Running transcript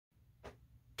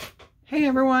Hey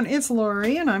everyone, it's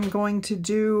Laurie, and I'm going to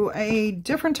do a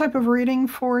different type of reading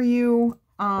for you.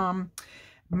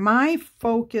 My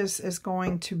focus is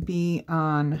going to be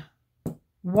on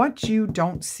what you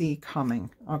don't see coming,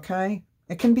 okay?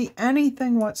 It can be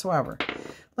anything whatsoever.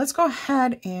 Let's go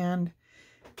ahead and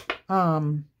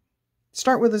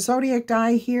start with the zodiac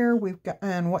die here. We've got,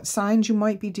 and what signs you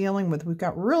might be dealing with. We've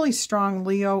got really strong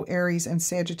Leo, Aries, and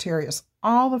Sagittarius.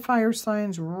 All the fire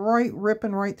signs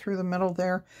ripping right through the middle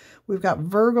there. We've got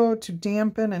Virgo to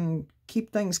dampen and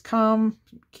keep things calm,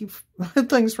 keep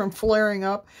things from flaring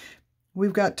up.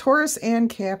 We've got Taurus and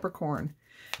Capricorn.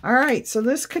 All right, so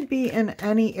this could be in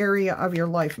any area of your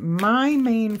life. My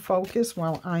main focus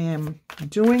while I am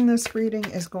doing this reading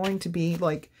is going to be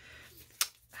like,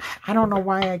 I don't know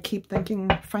why I keep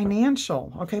thinking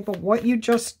financial, okay? But what you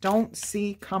just don't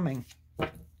see coming.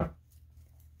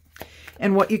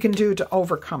 And what you can do to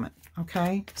overcome it,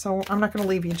 okay? So I'm not going to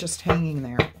leave you just hanging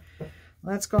there.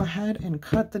 Let's go ahead and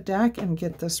cut the deck and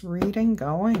get this reading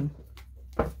going.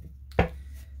 All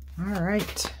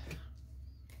right.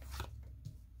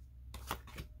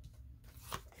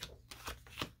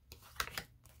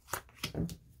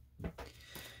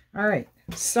 All right,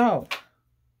 so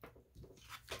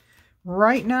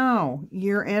right now,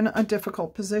 you're in a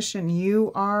difficult position.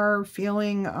 You are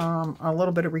feeling a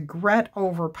little bit of regret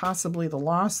over possibly the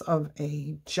loss of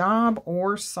a job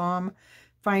or some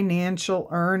financial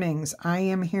earnings. I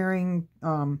am hearing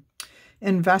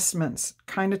investments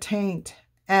kind of tanked.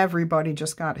 Everybody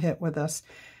just got hit with this.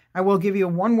 I will give you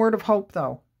one word of hope,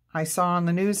 though. I saw on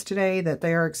the news today that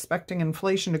they are expecting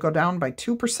inflation to go down by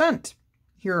 2%.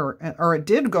 Here, or it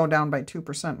did go down by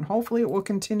 2%, and hopefully it will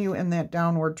continue in that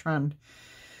downward trend.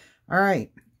 All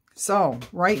right, so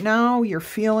right now you're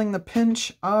feeling the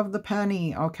pinch of the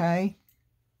penny, okay?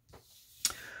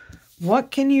 What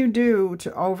can you do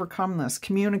to overcome this?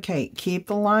 Communicate. Keep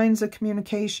the lines of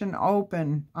communication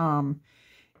open.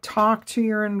 Talk to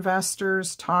your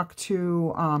investors. Talk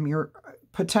to your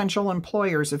potential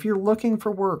employers. If you're looking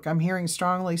for work, I'm hearing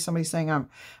strongly somebody saying,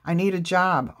 I need a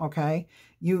job, okay?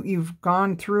 You've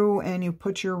gone through and you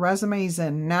put your resumes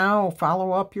in. Now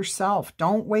follow up yourself.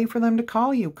 Don't wait for them to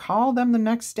call you. Call them the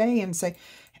next day and say,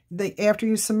 after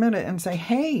you submit it, and say,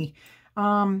 hey,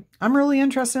 I'm really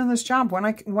interested in this job.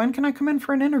 When can I come in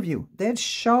for an interview? That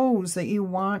shows that you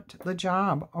want the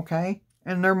job, okay?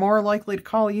 And they're more likely to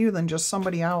call you than just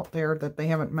somebody out there that they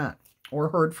haven't met or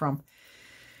heard from.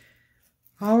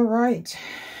 All right.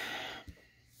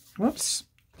 Whoops.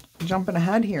 Jumping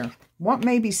ahead here. What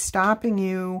may be stopping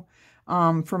you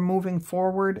from moving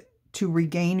forward to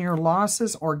regain your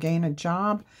losses or gain a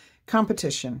job?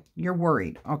 Competition. You're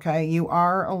worried, okay? You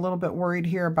are a little bit worried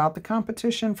here about the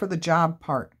competition for the job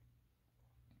part.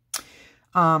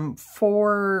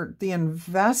 For the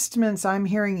investments, I'm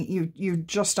hearing you're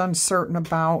just uncertain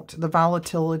about the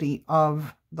volatility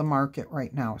of the market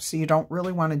right now. So you don't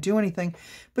really want to do anything,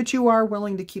 but you are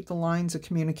willing to keep the lines of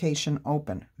communication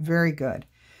open. Very good.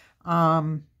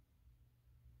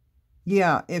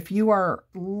 Yeah, if you are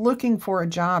looking for a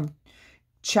job,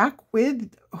 check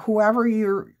with whoever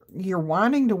you're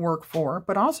wanting to work for,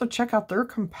 but also check out their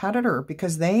competitor,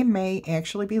 because they may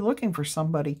actually be looking for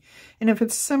somebody. And if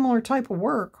it's similar type of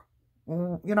work,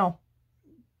 you know,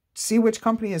 see which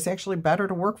company is actually better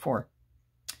to work for.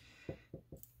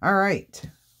 All right,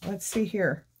 let's see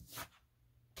here.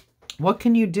 What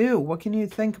can you do? What can you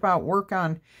think about, work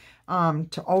on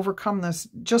to overcome this?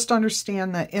 Just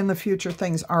understand that in the future,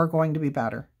 things are going to be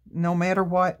better. No matter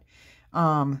what,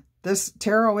 this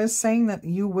tarot is saying that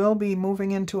you will be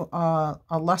moving into a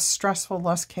less stressful,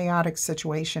 less chaotic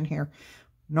situation here,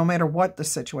 no matter what the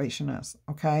situation is,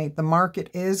 okay? The market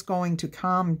is going to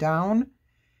calm down.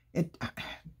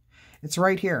 It's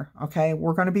right here, okay?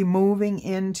 We're going to be moving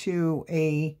into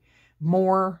a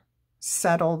more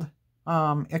settled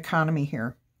economy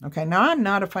here. Okay, now I'm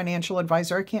not a financial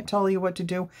advisor. I can't tell you what to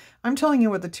do. I'm telling you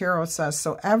what the tarot says.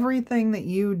 So everything that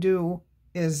you do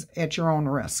is at your own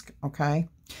risk, okay?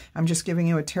 I'm just giving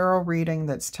you a tarot reading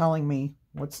that's telling me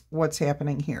what's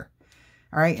happening here.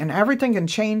 All right, and everything can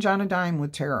change on a dime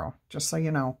with tarot, just so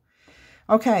you know.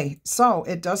 Okay, so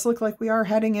it does look like we are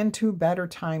heading into better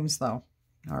times, though.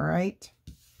 All right?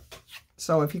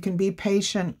 So if you can be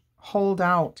patient, hold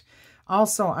out.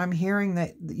 Also, I'm hearing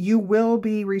that you will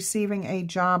be receiving a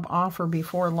job offer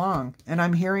before long. And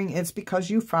I'm hearing it's because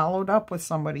you followed up with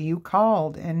somebody. You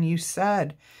called and you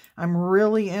said, I'm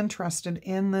really interested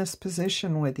in this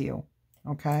position with you.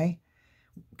 Okay?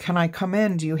 Can I come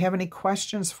in? Do you have any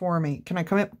questions for me? Can I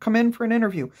come in for an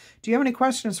interview? Do you have any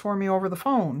questions for me over the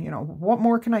phone? You know, what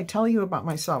more can I tell you about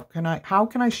myself? How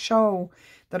can I show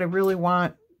that I really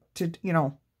want to, you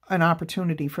know, an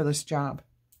opportunity for this job.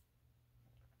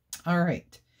 All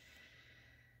right.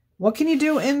 What can you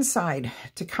do inside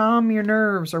to calm your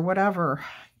nerves or whatever?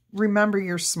 Remember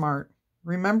you're smart.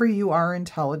 Remember you are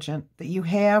intelligent, that you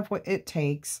have what it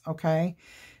takes, okay?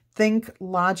 Think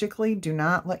logically. Do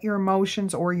not let your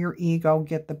emotions or your ego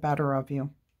get the better of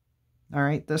you. All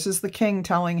right? This is the king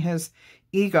telling his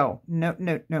ego, no,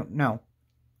 no, no, no.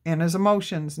 And his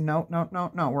emotions, no, no,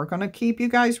 no, no. We're going to keep you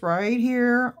guys right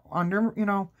here under,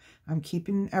 I'm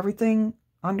keeping everything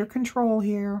under control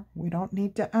here. We don't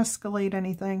need to escalate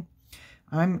anything.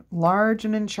 I'm large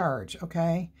and in charge,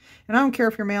 okay? And I don't care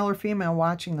if you're male or female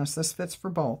watching this. This fits for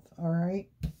both, all right?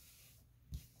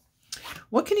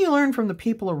 What can you learn from the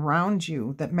people around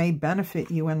you that may benefit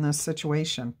you in this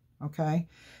situation, okay?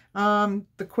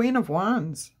 The Queen of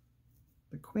Wands.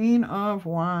 The Queen of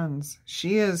Wands.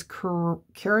 She is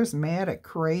charismatic,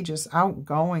 courageous,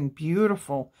 outgoing,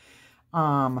 beautiful,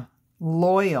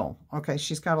 loyal. Okay,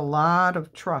 she's got a lot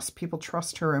of trust. People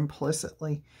trust her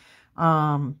implicitly.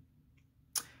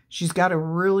 She's got a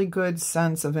really good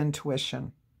sense of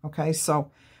intuition. Okay,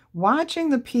 so watching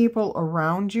the people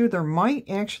around you, there might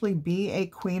actually be a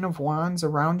Queen of Wands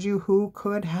around you who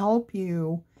could help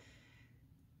you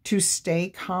to stay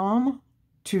calm,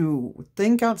 to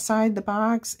think outside the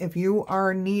box. If you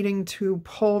are needing to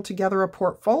pull together a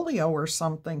portfolio or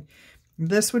something,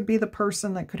 this would be the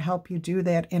person that could help you do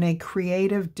that in a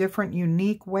creative, different,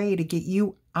 unique way to get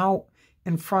you out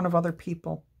in front of other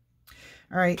people.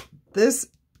 All right, this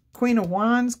Queen of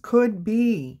Wands could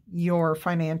be your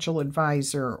financial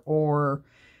advisor or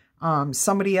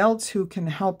somebody else who can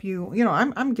help you.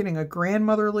 I'm getting a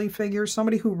grandmotherly figure,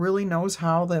 somebody who really knows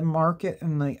how the market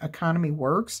and the economy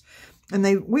works. And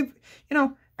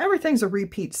everything's a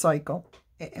repeat cycle.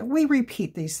 We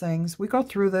repeat these things. We go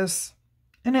through this.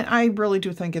 And I really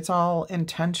do think it's all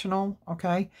intentional,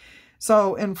 okay?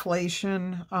 So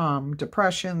inflation,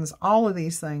 depressions, all of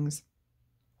these things,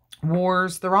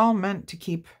 wars, they're all meant to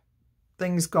keep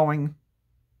things going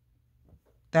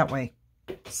that way,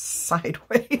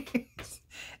 sideways.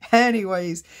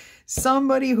 Anyways,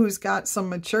 somebody who's got some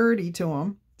maturity to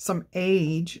them, some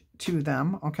age to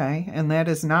them, okay? And that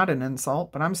is not an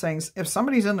insult, but I'm saying if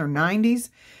somebody's in their 90s,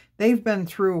 they've been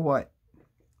through what?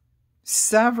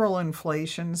 Several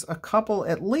inflations,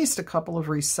 at least a couple of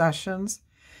recessions.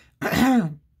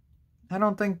 I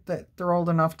don't think that they're old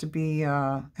enough to be,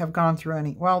 have gone through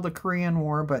any, well, the Korean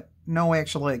War, but no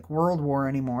actual like World War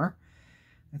anymore.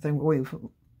 I think we've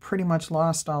pretty much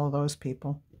lost all of those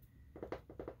people.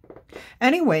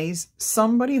 Anyways,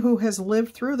 somebody who has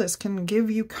lived through this can give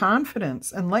you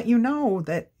confidence and let you know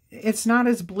that it's not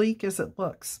as bleak as it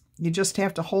looks. You just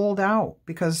have to hold out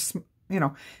because,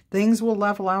 things will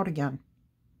level out again.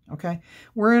 Okay,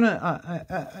 we're in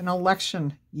an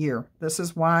election year. This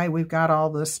is why we've got all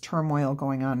this turmoil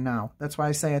going on now. That's why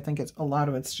I say I think a lot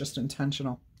of it's just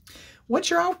intentional. What's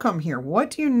your outcome here?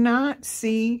 What do you not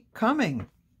see coming?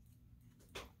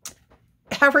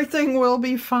 Everything will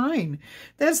be fine.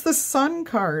 That's the Sun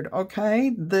card,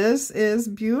 okay? This is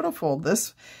beautiful.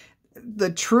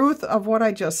 The truth of what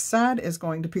I just said is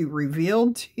going to be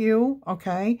revealed to you,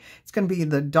 okay? It's going to be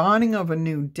the dawning of a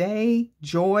new day,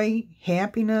 joy,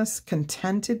 happiness,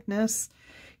 contentedness.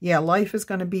 Yeah, life is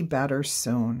going to be better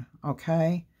soon,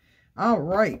 okay? All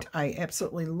right. I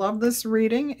absolutely love this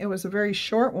reading. It was a very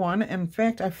short one. In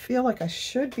fact, I feel like I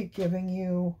should be giving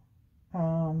you,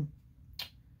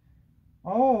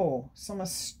 some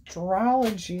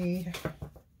astrology.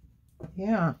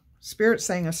 Yeah, Spirit's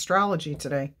saying astrology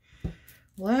today.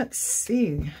 Let's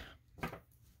see.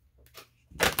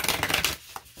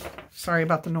 Sorry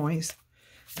about the noise.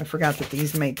 I forgot that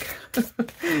these make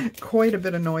quite a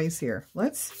bit of noise here.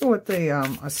 Let's see what the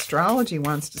astrology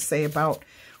wants to say about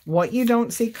what you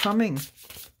don't see coming.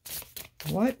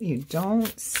 What you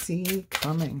don't see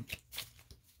coming.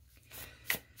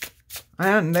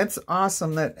 And that's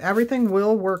awesome that everything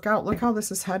will work out. Look how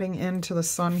this is heading into the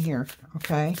sun here,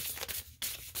 okay?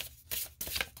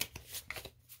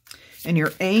 And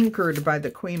you're anchored by the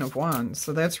Queen of Wands.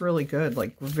 So that's really good.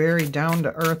 Like very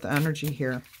down-to-earth energy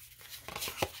here.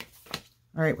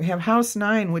 All right, we have House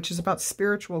 9, which is about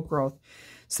spiritual growth.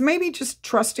 So maybe just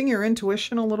trusting your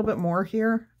intuition a little bit more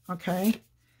here, okay?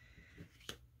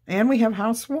 And we have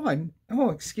House 1. Oh,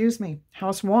 excuse me.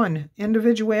 House 1,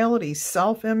 individuality,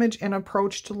 self-image, and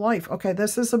approach to life. Okay,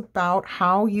 this is about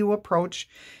how you approach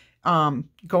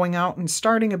going out and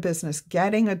starting a business,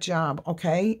 getting a job,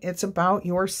 okay? It's about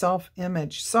your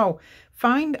self-image. So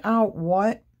find out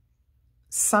what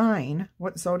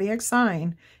zodiac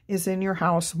sign is in your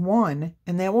House 1,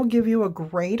 and that will give you a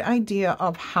great idea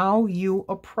of how you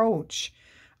approach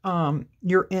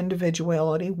your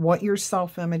individuality, what your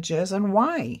self-image is, and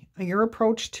why, your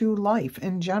approach to life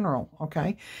in general,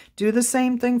 okay? Do the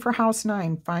same thing for house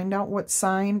 9. Find out what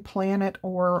sign, planet,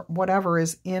 or whatever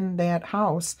is in that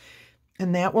house,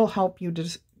 and that will help you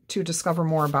to discover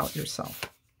more about yourself.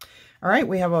 All right,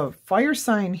 we have a fire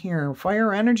sign here.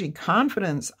 Fire energy,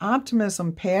 confidence,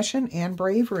 optimism, passion, and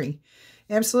bravery.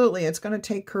 Absolutely, it's going to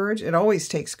take courage. It always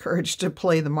takes courage to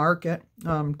play the market,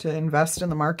 to invest in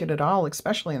the market at all,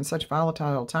 especially in such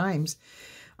volatile times.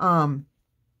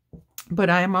 But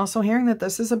I am also hearing that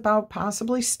this is about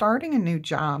possibly starting a new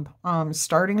job,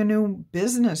 starting a new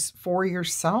business for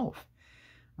yourself.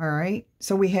 All right,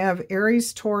 so we have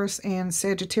Aries, Taurus, and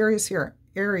Sagittarius here.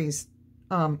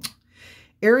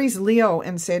 Aries, Leo,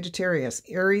 and Sagittarius.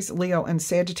 Aries, Leo, and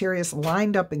Sagittarius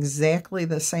lined up exactly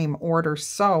the same order.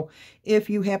 So if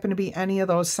you happen to be any of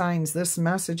those signs, this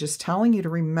message is telling you to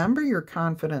remember your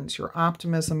confidence, your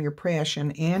optimism, your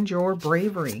passion, and your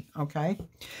bravery, okay?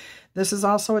 This is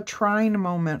also a trine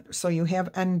moment, so you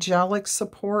have angelic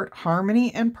support,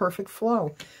 harmony, and perfect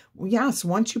flow. Yes,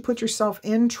 once you put yourself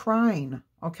in trine,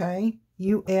 okay,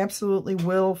 you absolutely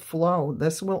will flow.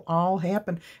 This will all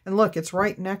happen. And look, it's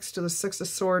right next to the Six of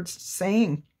Swords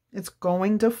saying it's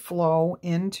going to flow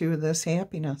into this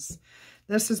happiness.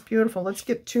 This is beautiful. Let's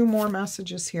get 2 more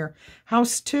messages here.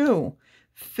 House 2,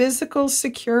 physical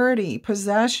security,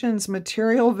 possessions,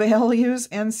 material values,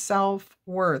 and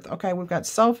self-worth. Okay, we've got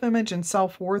self-image and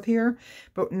self-worth here,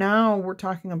 but now we're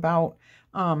talking about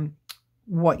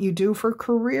what you do for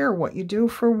career, what you do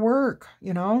for work,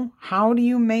 you know, how do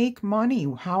you make money?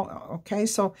 Okay,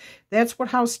 so that's what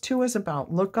house 2 is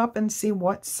about. Look up and see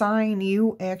what sign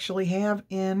you actually have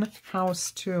in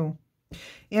house 2.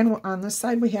 And on this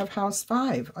side, we have house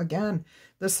 5. Again,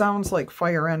 this sounds like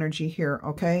fire energy here,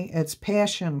 okay? It's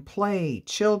passion, play,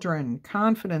 children,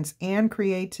 confidence, and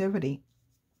creativity.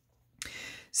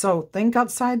 So think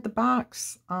outside the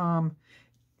box.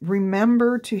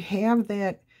 Remember to have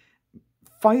that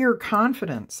fire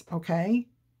confidence, okay?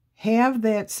 Have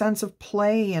that sense of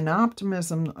play and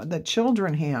optimism that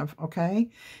children have, okay?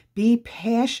 Be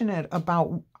passionate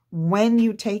about when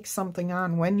you take something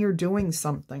on, when you're doing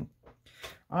something.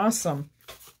 Awesome.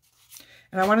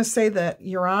 And I want to say that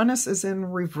Uranus is in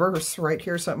reverse right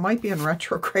here, so it might be in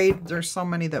retrograde. There's so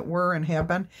many that were and have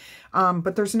been.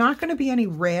 But there's not going to be any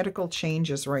radical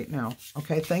changes right now,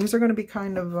 okay? Things are going to be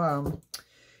kind of...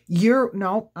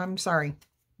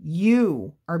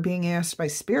 You are being asked by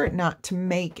Spirit not to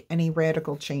make any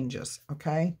radical changes,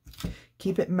 okay?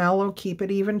 Keep it mellow, keep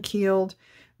it even-keeled.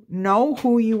 Know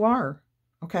who you are,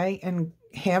 okay? And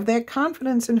have that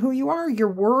confidence in who you are. You're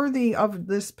worthy of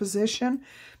this position,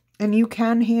 and you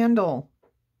can handle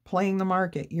playing the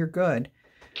market. You're good.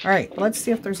 All right, let's see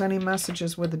if there's any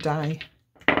messages with the die.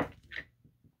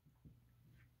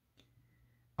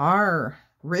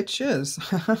 Riches.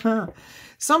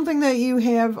 Something that you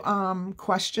have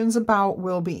questions about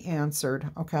will be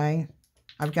answered, okay?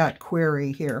 I've got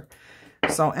query here.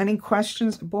 So any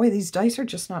questions? Boy, these dice are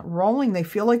just not rolling. They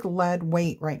feel like lead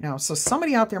weight right now. So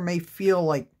somebody out there may feel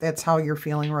like that's how you're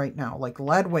feeling right now, like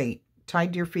lead weight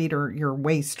tied to your feet or your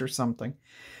waist or something.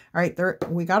 All right,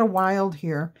 we got a wild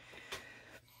here.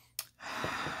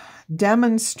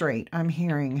 Demonstrate, I'm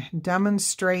hearing.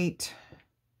 Demonstrate.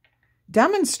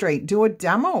 Do a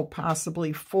demo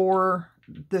possibly for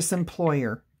this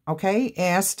employer, okay?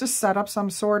 Ask to set up some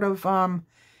sort of, some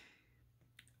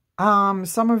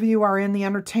of you are in the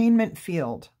entertainment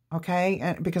field, okay?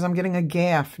 And because I'm getting a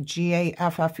GAFFE,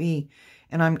 G-A-F-F-E,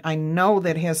 and I know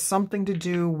that has something to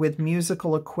do with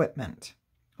musical equipment,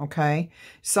 okay?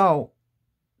 So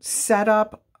set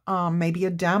up maybe a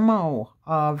demo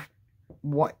of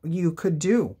what you could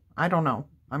do. I don't know.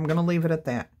 I'm going to leave it at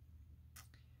that.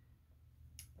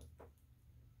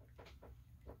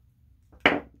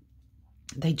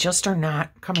 They just are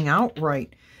not coming out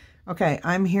right. Okay,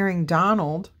 I'm hearing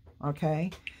Donald, okay?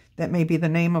 That may be the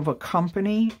name of a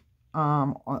company,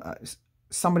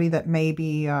 somebody that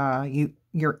maybe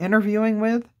you're interviewing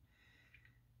with.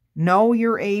 Know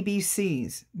your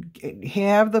ABCs.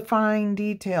 Have the fine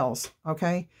details,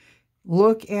 okay?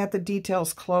 Look at the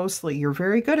details closely. You're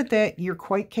very good at that. You're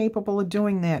quite capable of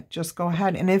doing that. Just go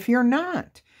ahead. And if you're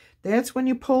not, that's when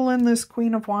you pull in this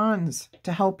Queen of Wands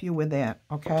to help you with that,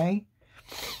 okay?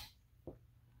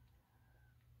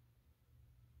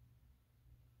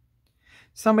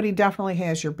 Somebody definitely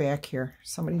has your back here.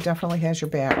 Somebody definitely has your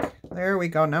back. There we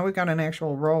go. Now we got an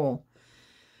actual roll.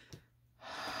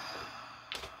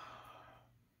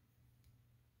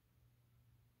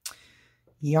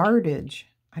 Yardage.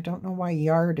 I don't know why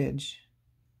yardage.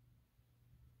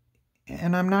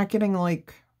 And I'm not getting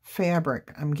like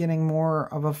fabric. I'm getting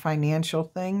more of a financial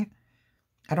thing.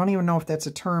 I don't even know if that's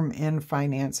a term in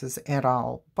finances at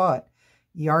all, but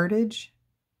yardage.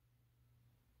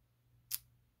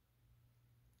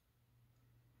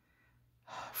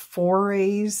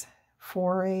 Foray,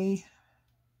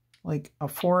 like a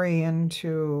foray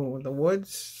into the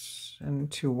woods,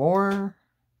 into war.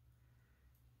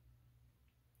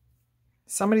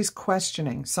 Somebody's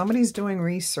questioning. Somebody's doing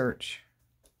research.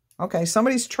 Okay,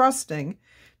 somebody's trusting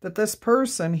that this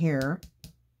person here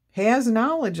has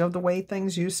knowledge of the way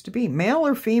things used to be. Male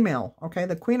or female, okay?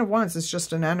 The Queen of Wands is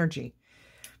just an energy.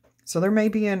 So there may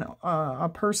be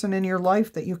a person in your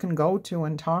life that you can go to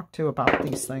and talk to about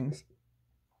these things.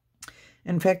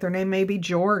 In fact, their name may be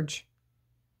George.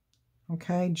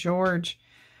 Okay, George.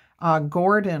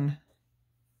 Gordon.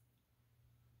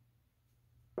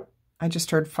 I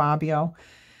just heard Fabio.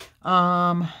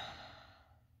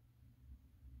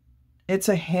 It's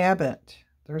a habit.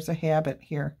 There's a habit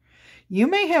here. You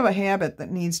may have a habit that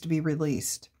needs to be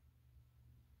released.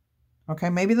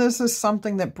 Okay, maybe this is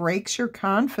something that breaks your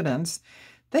confidence.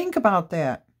 Think about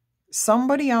that.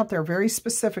 Somebody out there, very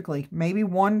specifically, maybe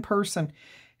one person.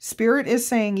 Spirit is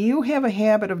saying you have a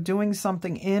habit of doing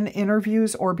something in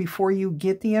interviews or before you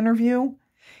get the interview,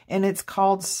 and it's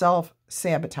called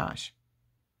self-sabotage.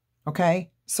 Okay,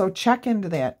 so check into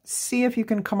that. See if you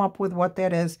can come up with what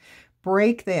that is.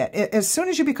 Break that. As soon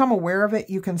as you become aware of it,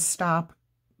 you can stop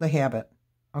the habit.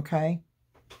 Okay?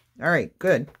 All right,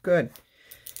 good, good.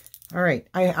 All right,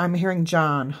 I'm hearing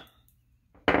John.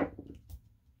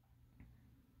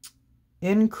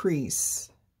 Increase.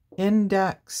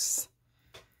 Index.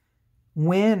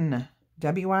 Win.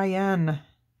 W-I-N.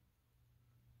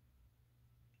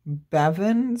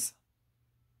 Bevins.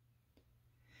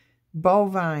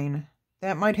 Bovine.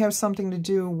 That might have something to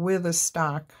do with a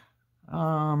stock.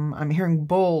 I'm hearing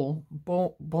bull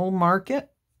market.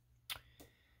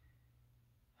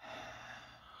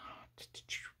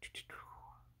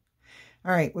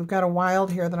 All right, we've got a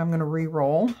wild here that I'm going to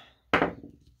re-roll.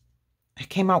 It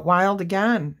came out wild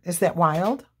again. Is that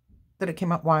wild? That it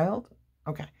came out wild?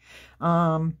 Okay.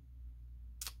 I'm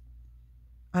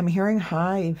hearing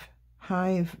hive.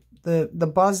 Hive.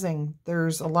 The buzzing.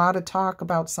 There's a lot of talk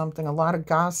about something, a lot of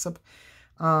gossip,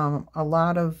 a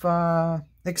lot of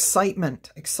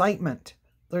excitement.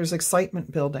 There's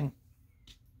excitement building.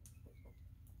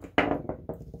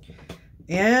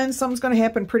 And something's going to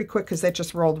happen pretty quick because that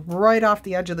just rolled right off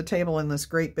the edge of the table in this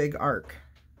great big arc.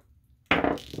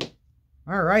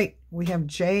 All right. We have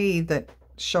Jay that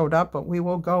showed up, but we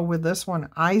will go with this one.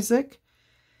 Isaac.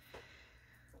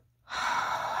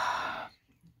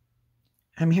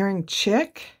 I'm hearing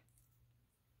check,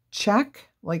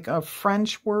 like a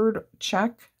French word,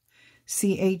 check,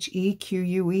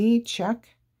 C-H-E-Q-U-E, check.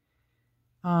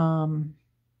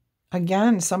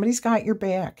 Again, somebody's got your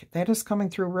back. That is coming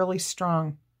through really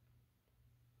strong.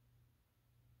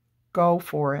 Go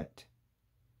for it.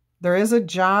 There is a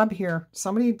job here.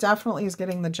 Somebody definitely is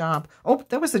getting the job. Oh,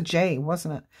 that was a J,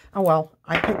 wasn't it? Oh, well,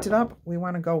 I picked it up. We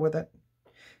want to go with it.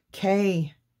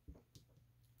 K.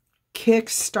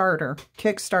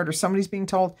 Kickstarter. Somebody's being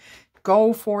told,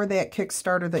 go for that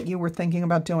Kickstarter that you were thinking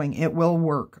about doing. It will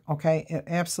work, okay? It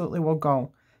absolutely will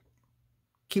go.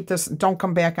 Keep this. Don't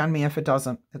come back on me if it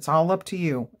doesn't. It's all up to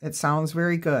you. It sounds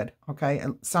very good, okay?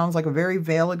 It sounds like a very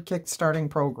valid kickstarting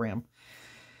program.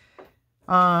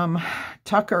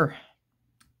 Tucker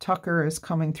is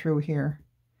coming through here.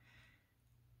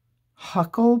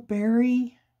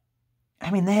 Huckleberry.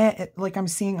 I mean, like I'm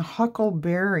seeing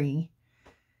Huckleberry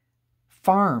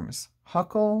Farms.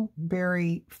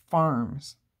 Huckleberry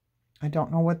Farms. I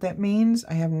don't know what that means.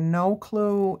 I have no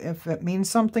clue. If it means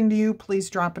something to you,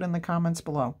 please drop it in the comments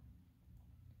below.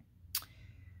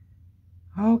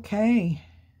 Okay.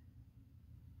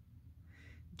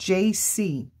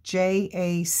 JC.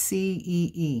 J-A-C-E-E.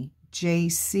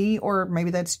 JC, or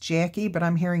maybe that's Jackie, but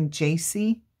I'm hearing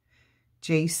JC.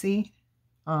 JC.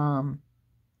 All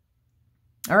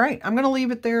right. I'm going to leave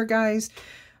it there, guys.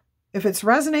 If it's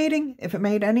resonating, if it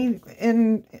made any,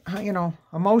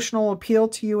 emotional appeal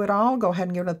to you at all, go ahead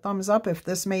and give it a thumbs up. If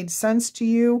this made sense to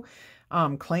you,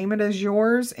 claim it as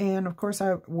yours. And of course,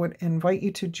 I would invite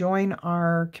you to join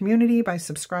our community by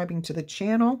subscribing to the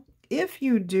channel. If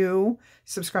you do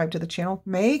subscribe to the channel,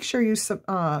 make sure you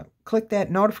click that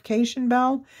notification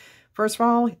bell. First of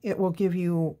all, it will give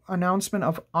you announcement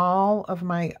of all of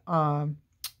my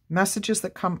messages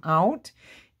that come out,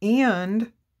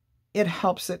 and it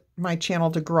helps my channel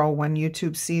to grow when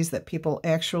YouTube sees that people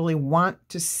actually want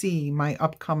to see my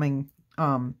upcoming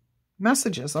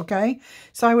messages, okay?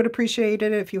 So I would appreciate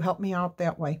it if you help me out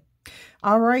that way.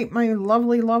 All right, my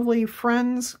lovely, lovely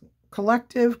friends,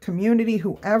 collective, community,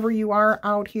 whoever you are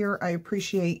out here. I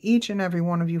appreciate each and every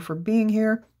one of you for being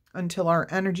here. Until our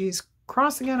energies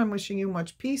cross again, I'm wishing you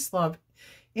much peace, love,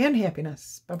 and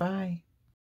happiness. Bye-bye.